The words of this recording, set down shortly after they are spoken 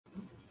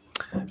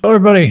Hello,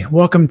 everybody.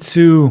 Welcome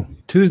to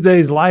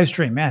Tuesday's live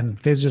stream. Man,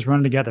 days just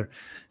running together.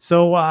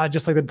 So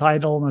just like the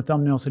title and the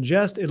thumbnail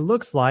suggest, it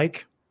looks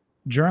like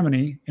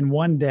Germany in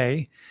one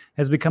day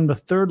has become the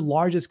third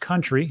largest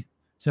country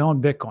to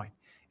own Bitcoin.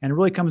 And it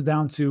really comes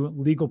down to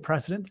legal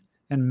precedent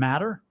and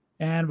matter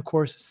and, of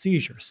course,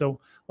 seizure. So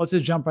let's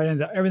just jump right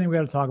into everything we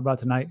got to talk about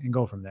tonight and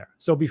go from there.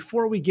 So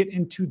before we get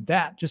into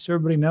that, just so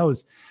everybody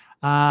knows,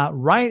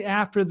 right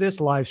after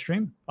this live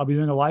stream, I'll be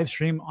doing a live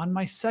stream on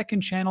my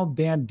second channel,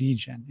 Dan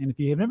DGen. And if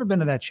you have never been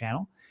to that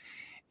channel,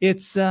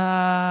 it's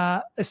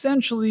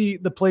essentially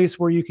the place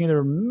where you can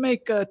either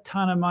make a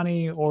ton of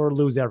money or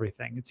lose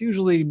everything. It's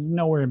usually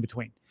nowhere in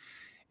between.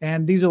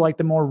 And these are like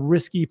the more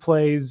risky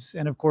plays.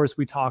 And of course,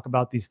 we talk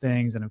about these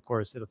things. And of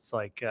course, it's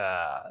like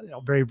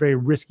very, very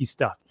risky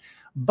stuff.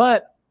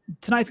 But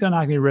tonight's going to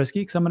not be risky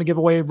because I'm going to give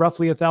away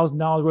roughly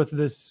 $1,000 worth of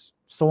this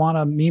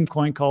Solana meme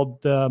coin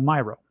called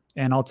Myro.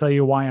 And I'll tell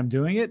you why I'm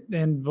doing it,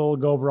 and we'll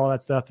go over all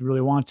that stuff if you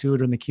really want to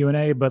during the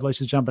Q&A, but let's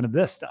just jump into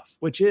this stuff,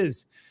 which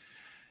is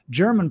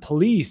German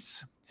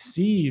police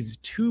seize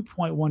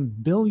 $2.1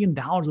 billion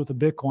worth of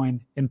Bitcoin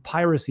in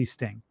piracy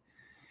sting.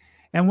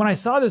 And when I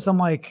saw this, I'm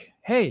like,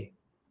 hey,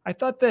 I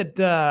thought that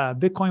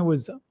Bitcoin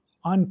was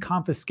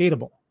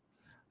unconfiscatable.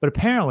 But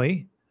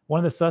apparently, one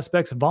of the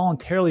suspects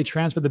voluntarily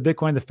transferred the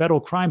Bitcoin to the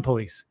federal crime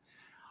police.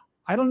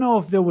 I don't know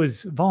if it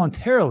was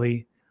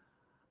voluntarily.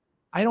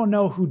 I don't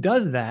know who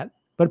does that.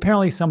 But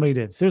apparently somebody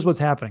did. So here's what's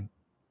happening.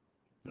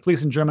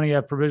 Police in Germany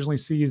have provisionally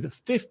seized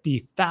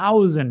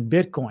 50,000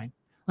 Bitcoin.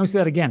 Let me say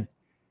that again.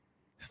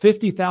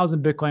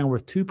 50,000 Bitcoin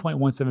worth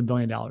 $2.17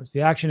 billion.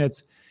 The action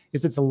is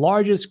its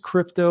largest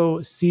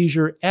crypto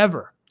seizure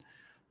ever.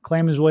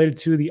 Claim is related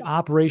to the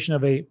operation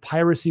of a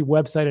piracy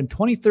website in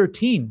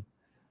 2013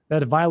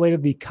 that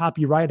violated the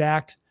Copyright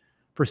Act.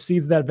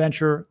 Proceeds of that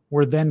venture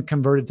were then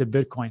converted to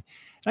Bitcoin.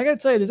 And I got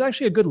to tell you, there's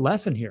actually a good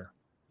lesson here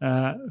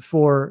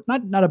for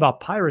not about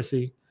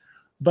piracy,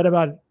 but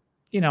about,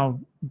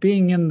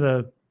 being in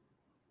the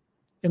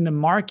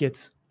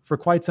markets for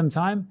quite some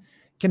time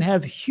can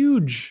have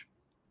huge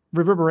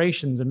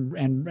reverberations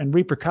and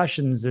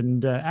repercussions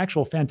and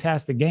actual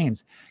fantastic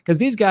gains. Because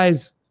these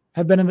guys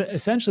have been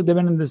they've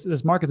been in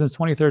this market since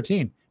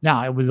 2013.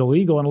 Now, it was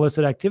illegal and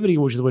illicit activity,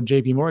 which is what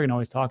JP Morgan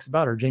always talks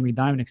about, or Jamie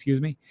Dimon,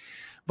 excuse me.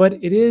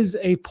 But it is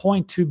a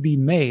point to be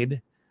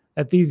made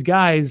that these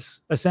guys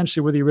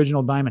essentially were the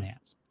original diamond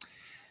hands.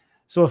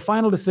 So a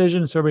final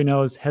decision, so everybody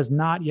knows, has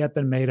not yet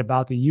been made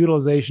about the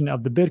utilization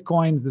of the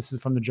Bitcoins. This is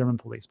from the German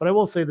police. But I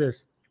will say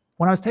this.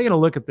 When I was taking a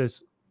look at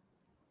this,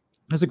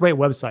 there's a great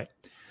website.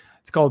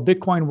 It's called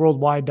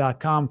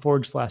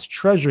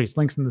bitcoinworldwide.com/treasuries.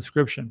 Links in the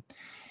description.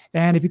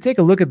 And if you take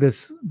a look at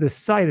this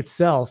site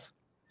itself,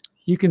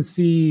 you can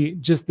see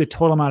just the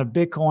total amount of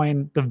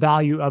Bitcoin, the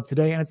value of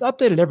today, and it's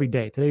updated every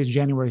day. Today is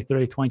January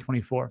 30,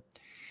 2024.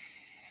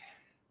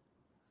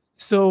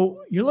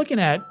 So you're looking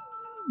at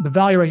the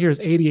value right here is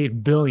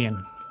 88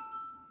 billion,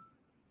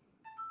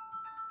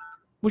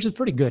 which is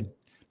pretty good.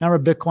 Now we're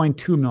Bitcoin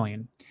 2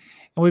 million.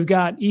 And we've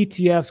got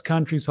ETFs,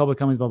 countries, public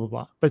companies, blah, blah,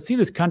 blah. But see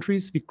this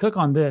countries, if you click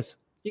on this,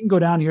 you can go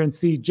down here and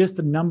see just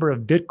the number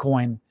of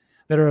Bitcoin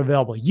that are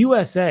available.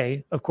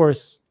 USA, of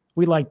course,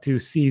 we like to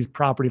seize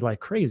property like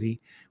crazy.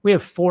 We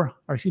have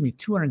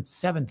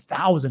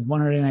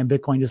 207,189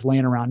 Bitcoin just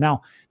laying around.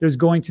 Now, there's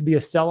going to be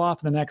a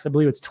sell-off in the next, I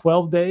believe it's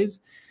 12 days.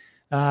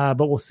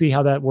 But we'll see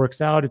how that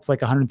works out. It's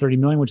like 130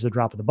 million, which is a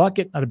drop of the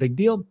bucket. Not a big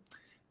deal.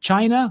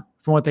 China,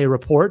 from what they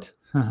report,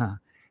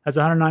 has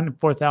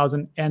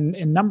 194,000. And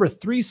in number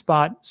 3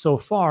 spot so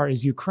far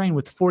is Ukraine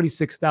with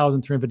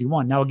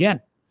 46,351. Now,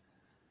 again,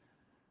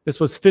 this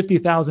was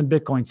 50,000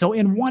 Bitcoin. So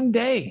in one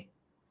day,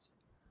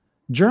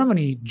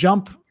 Germany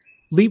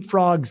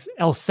leapfrogs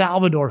El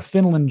Salvador,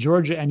 Finland,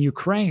 Georgia, and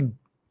Ukraine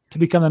to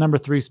become the number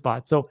 3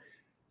 spot. So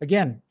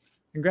again,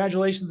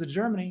 congratulations to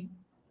Germany.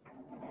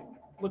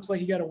 Looks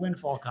like you got a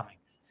windfall coming.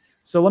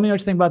 So let me know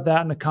what you think about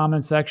that in the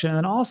comment section. And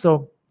then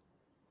also,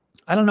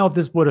 I don't know if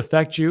this would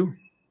affect you.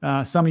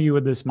 Some of you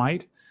this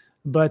might.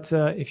 But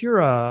if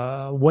you're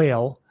a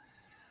whale,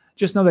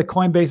 just know that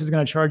Coinbase is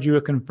going to charge you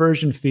a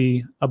conversion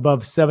fee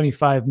above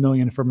 75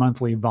 million for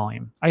monthly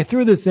volume. I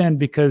threw this in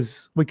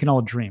because we can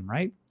all dream,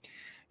 right?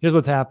 Here's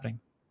what's happening.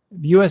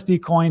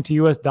 USD coin to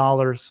US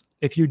dollars.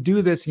 If you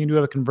do this, you do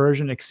have a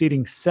conversion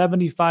exceeding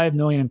 75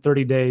 million in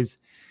 30 days.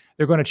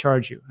 They're going to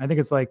charge you. I think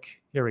it's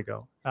like, here we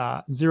go,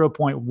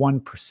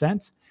 0.1%.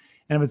 And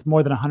if it's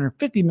more than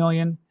 150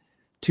 million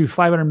to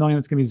 500 million,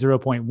 it's going to be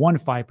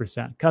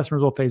 0.15%.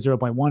 Customers will pay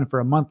 0.1 for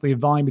a monthly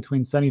volume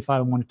between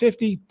 75 and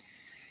 150.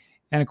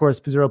 And of course,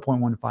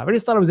 0.15. I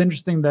just thought it was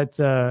interesting that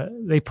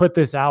they put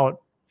this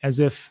out as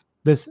if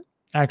this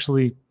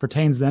actually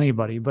pertains to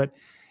anybody. But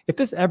if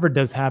this ever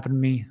does happen to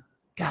me,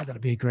 God,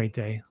 that'll be a great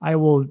day. I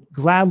will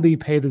gladly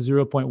pay the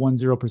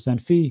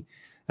 0.10% fee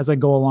as I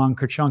go along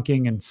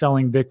kerchunking and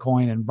selling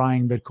Bitcoin and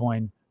buying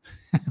Bitcoin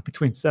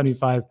between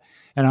 75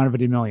 and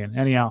 150 million.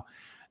 Anyhow,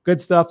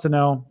 good stuff to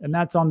know. And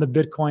that's on the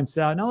Bitcoin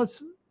side. Now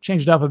let's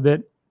change it up a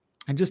bit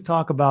and just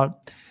talk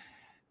about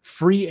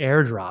free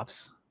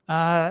airdrops.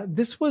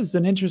 This was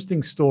an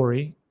interesting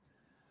story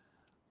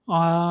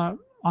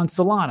on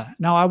Solana.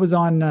 Now I was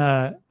on,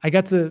 I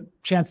got the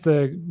chance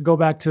to go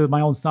back to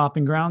my own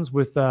stomping grounds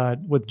with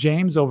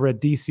James over at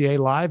DCA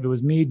Live. It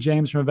was me,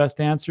 James from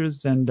Invest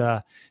Answers, and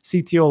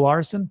CTO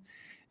Larson.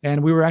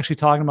 And we were actually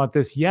talking about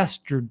this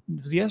yesterday.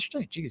 Was it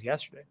yesterday? Geez,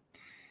 yesterday.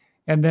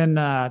 And then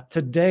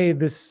today,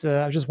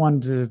 I just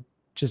wanted to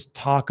just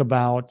talk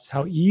about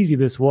how easy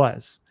this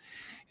was.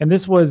 And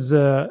this was,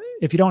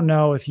 if you don't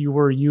know, if you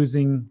were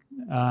using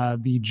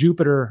the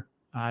Jupiter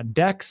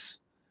DEX,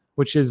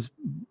 which is,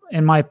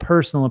 in my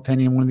personal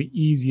opinion, one of the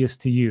easiest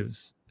to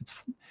use.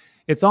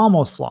 It's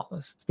almost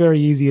flawless. It's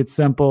very easy. It's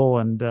simple,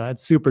 and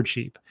it's super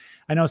cheap.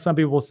 I know some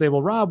people will say,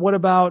 well, Rob, what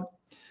about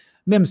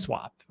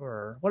MemSwap?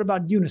 Or what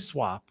about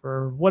Uniswap?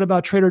 Or what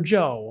about Trader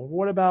Joe? Or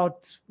what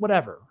about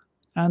whatever?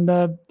 And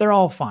they're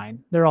all fine.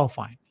 They're all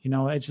fine. You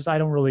know, it's just, I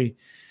don't really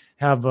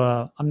have,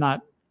 I'm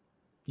not,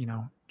 you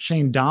know,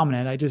 chain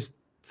dominant. I just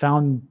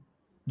found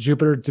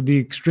Jupiter to be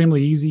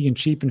extremely easy and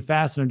cheap and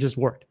fast, and it just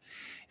worked.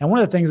 And one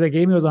of the things they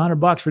gave me was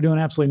 $100 for doing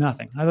absolutely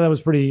nothing. I thought that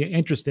was pretty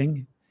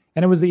interesting.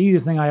 And it was the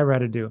easiest thing I ever had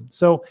to do.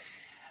 So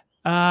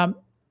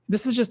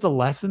this is just a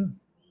lesson.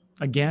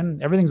 Again,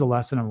 everything's a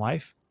lesson in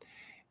life.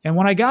 And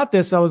when I got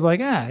this, I was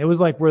like, it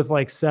was like worth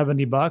like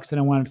 $70, and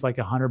it went to like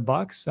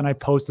 $100, and I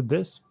posted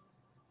this.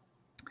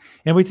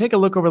 And we take a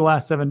look over the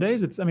last 7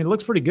 days. It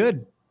looks pretty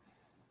good.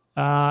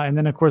 And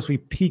then of course we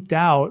peaked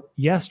out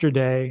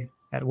yesterday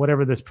at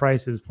whatever this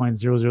price is,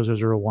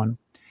 0.00001.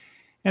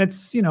 And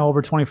it's, you know,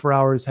 over 24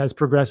 hours has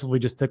progressively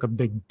just took a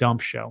big dump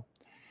show.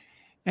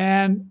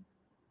 And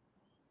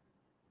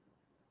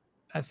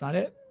that's not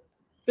it.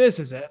 This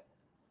is it.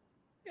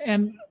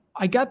 And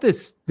I got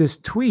this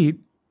tweet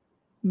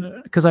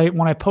because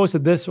when I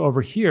posted this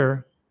over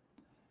here,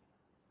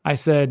 I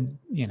said,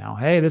 you know,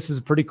 hey, this is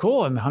pretty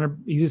cool. And the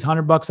easiest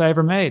 $100 I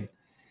ever made.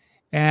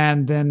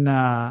 And then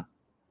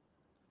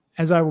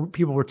as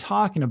people were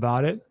talking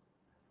about it,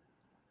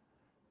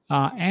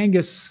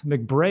 Angus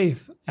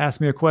McBraith asked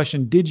me a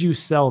question. Did you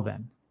sell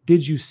then?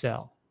 Did you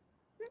sell?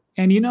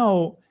 And, you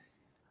know,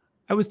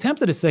 I was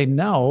tempted to say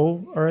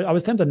no, or I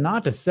was tempted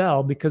not to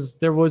sell because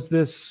there was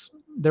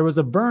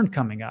a burn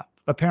coming up.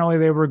 Apparently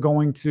they were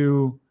going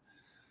to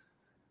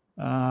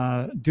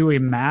do a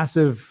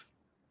massive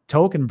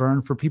token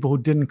burn for people who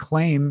didn't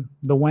claim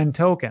the WEN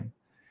token.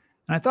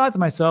 And I thought to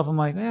myself, I'm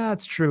like, yeah,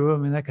 it's true. I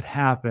mean, that could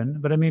happen.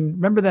 But I mean,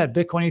 remember that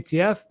Bitcoin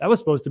ETF? That was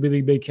supposed to be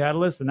the big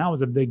catalyst, and that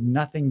was a big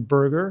nothing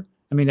burger.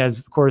 I mean, as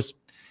of course,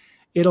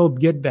 it'll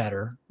get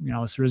better, you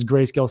know, as soon as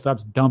Grayscale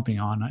stops dumping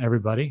on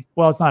everybody.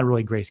 Well, it's not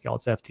really Grayscale,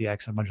 it's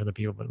FTX and a bunch of other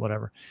people, but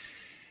whatever.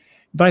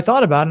 But I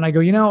thought about it and I go,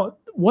 you know,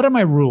 what are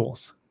my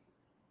rules?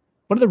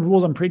 What are the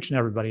rules I'm preaching to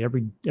everybody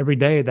every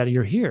day that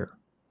you're here?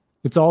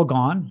 It's all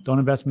gone. Don't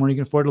invest more than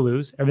you can afford to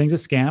lose. Everything's a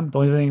scam.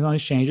 Don't do anything on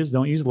exchanges.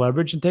 Don't use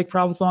leverage, and take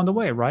profits along the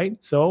way, right?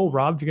 So,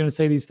 Rob, if you're going to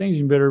say these things,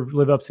 you better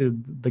live up to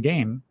the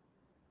game.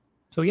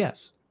 So,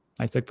 yes,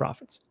 I took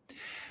profits.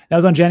 That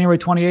was on January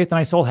 28th, and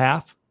I sold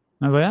half.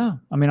 And I was like, yeah,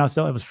 I mean, I'll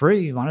sell. It was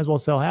free. Might as well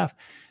sell half.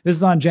 This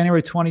is on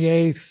January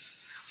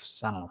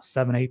 28th, I don't know,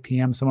 7, 8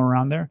 p.m., somewhere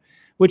around there,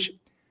 which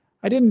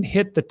I didn't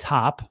hit the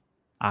top,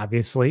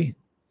 obviously.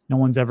 No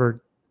one's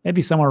ever,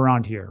 maybe somewhere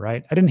around here,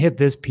 right? I didn't hit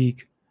this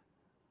peak.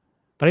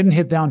 But I didn't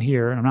hit down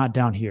here, and I'm not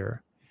down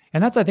here.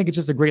 And that's, I think, it's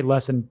just a great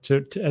lesson for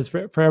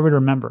everyone to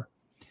remember.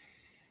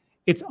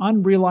 It's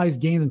unrealized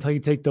gains until you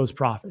take those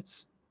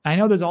profits. I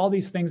know there's all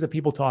these things that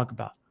people talk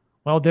about.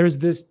 Well, there's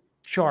this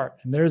chart,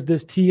 and there's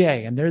this TA,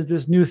 and there's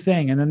this new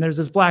thing, and then there's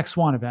this black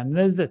swan event, and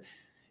there's the.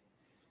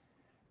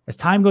 As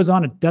time goes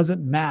on, it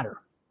doesn't matter.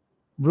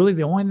 Really,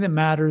 the only thing that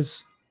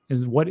matters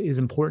is what is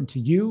important to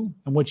you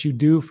and what you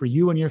do for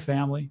you and your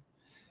family.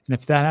 And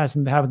if that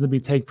happens to be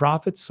take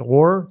profits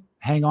or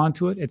hang on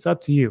to it, it's up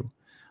to you.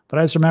 But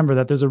I just remember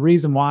that there's a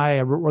reason why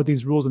I wrote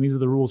these rules, and these are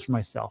the rules for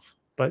myself.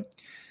 But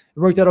it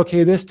worked out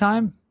okay this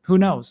time. Who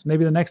knows?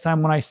 Maybe the next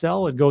time when I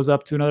sell, it goes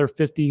up to another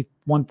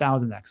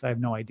 51,000x. I have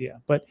no idea.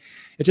 But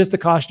it's just a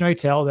cautionary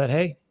tale that,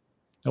 hey,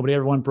 nobody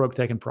ever went broke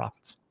taking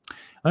profits.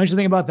 Let me just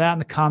think about that in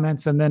the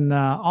comments. And then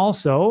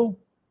also,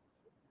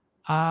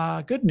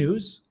 good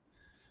news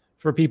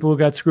for people who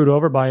got screwed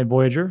over by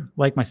Voyager,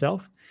 like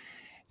myself.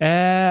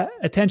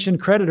 Attention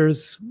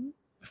creditors.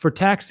 For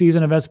tax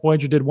season, Invest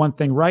Voyager did one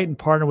thing right and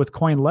partnered with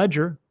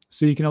CoinLedger,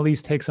 so you can at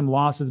least take some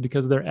losses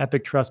because of their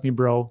epic Trust Me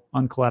Bro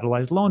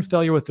uncollateralized loan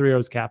failure with 3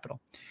 Arrows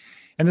Capital.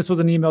 And this was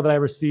an email that I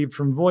received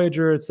from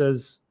Voyager. It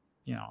says,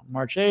 you know,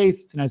 March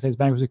 8th, United States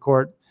Bankruptcy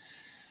Court.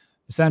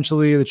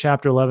 Essentially, the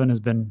Chapter 11 has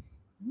been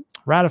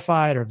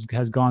ratified or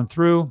has gone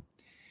through.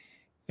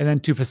 And then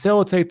to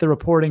facilitate the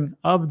reporting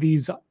of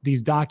these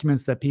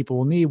documents that people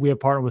will need, we have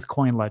partnered with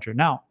CoinLedger.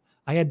 Now,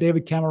 I had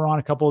David Kemmerer on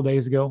a couple of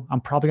days ago.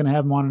 I'm probably going to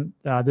have him on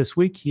this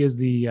week. He is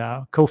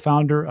the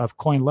co-founder of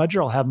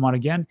CoinLedger. I'll have him on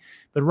again.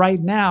 But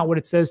right now, what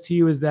it says to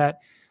you is that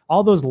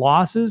all those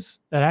losses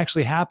that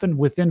actually happened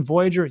within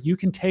Voyager, you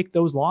can take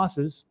those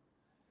losses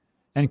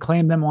and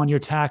claim them on your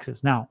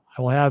taxes. Now,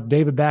 I will have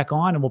David back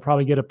on, and we'll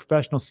probably get a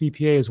professional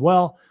CPA as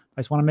well.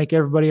 I just want to make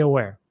everybody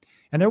aware.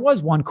 And there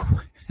was one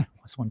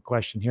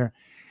question here.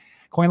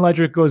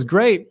 CoinLedger goes,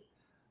 great.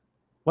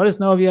 Let us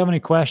know if you have any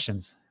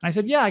questions. And I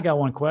said, yeah, I got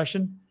one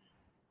question.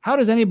 How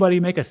does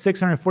anybody make a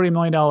 $640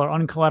 million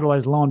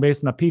uncollateralized loan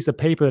based on a piece of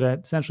paper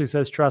that essentially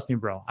says, trust me,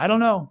 bro? I don't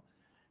know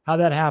how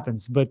that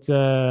happens. But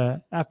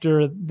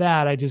after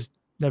that, I just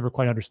never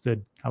quite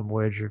understood how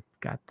Voyager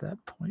got to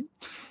that point.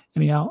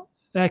 Anyhow,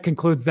 that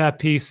concludes that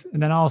piece.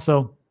 And then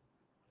also,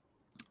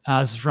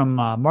 this is from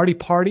Marty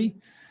Party.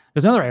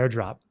 There's another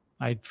airdrop.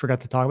 I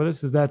forgot to talk about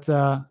this. Is that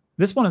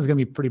this one is going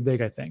to be pretty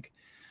big, I think.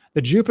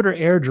 The Jupiter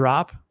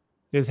airdrop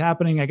is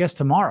happening, I guess,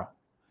 tomorrow.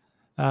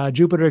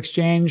 Jupiter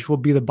Exchange will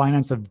be the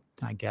Binance of,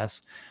 I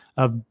guess,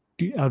 of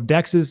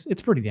DEXs.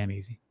 It's pretty damn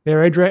easy.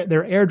 They're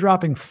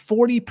airdropping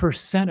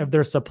 40% of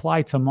their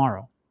supply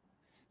tomorrow.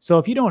 So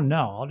if you don't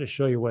know, I'll just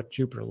show you what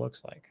Jupiter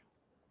looks like.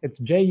 It's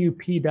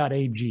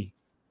jup.ag.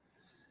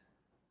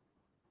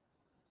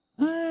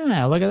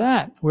 Ah, look at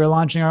that. We're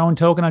launching our own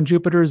token on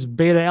Jupiter's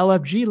beta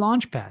LFG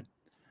launchpad.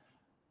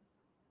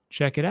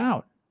 Check it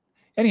out.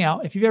 Anyhow,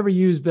 if you've ever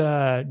used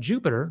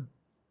Jupiter,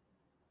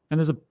 and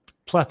there's a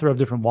plethora of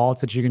different wallets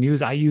that you can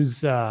use. I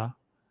use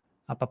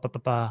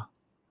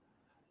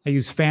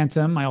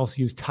Phantom. I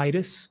also use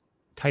Titus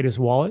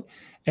wallet.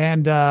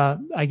 And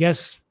I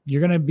guess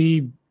you're going to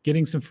be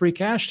getting some free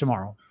cash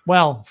tomorrow.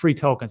 Well, free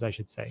tokens, I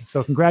should say.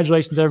 So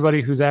congratulations,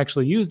 everybody who's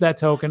actually used that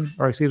token,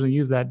 or excuse me,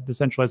 used that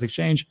decentralized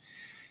exchange.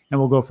 And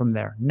we'll go from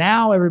there.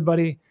 Now,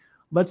 everybody,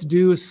 let's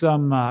do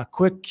some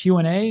quick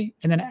Q&A.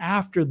 And then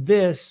after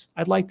this,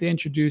 I'd like to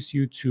introduce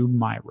you to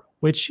Myro,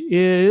 which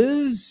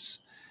is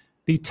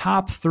the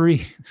top 3.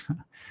 I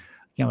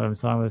can't believe I'm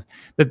talking about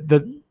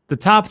this. The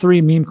top 3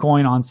 meme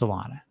coin on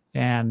Solana.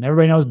 And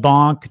everybody knows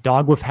Bonk,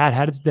 Dogwoof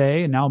had its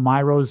day. And now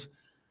Myro's,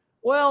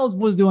 well,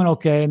 was doing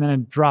okay. And then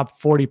it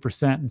dropped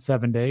 40% in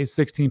 7 days,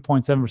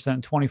 16.7%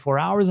 in 24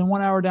 hours, and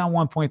 1 hour down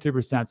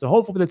 1.3%. So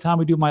hopefully by the time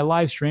we do my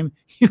live stream,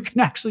 you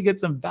can actually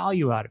get some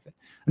value out of it.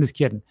 I'm just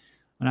kidding.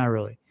 Not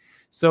really.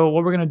 So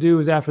what we're going to do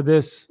is after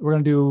this, we're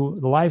going to do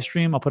the live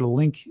stream. I'll put a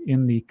link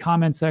in the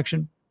comment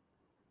section.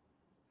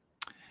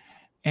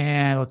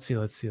 And let's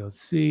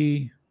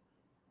see.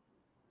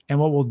 And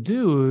what we'll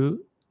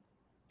do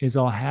is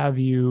I'll have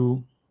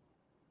you,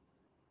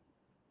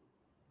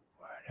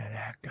 where did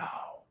that go?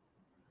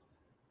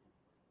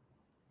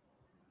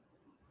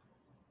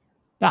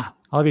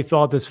 I'll have you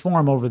fill out this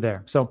form over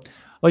there. So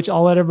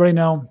I'll let everybody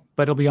know,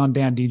 but it'll be on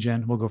Dan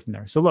Degen. We'll go from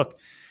there. So look,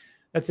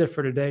 that's it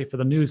for today for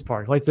the news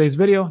part. Like today's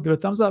video, give it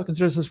a thumbs up,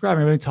 consider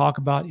subscribing. Everything we talk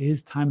about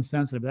is time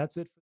sensitive. That's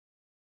it.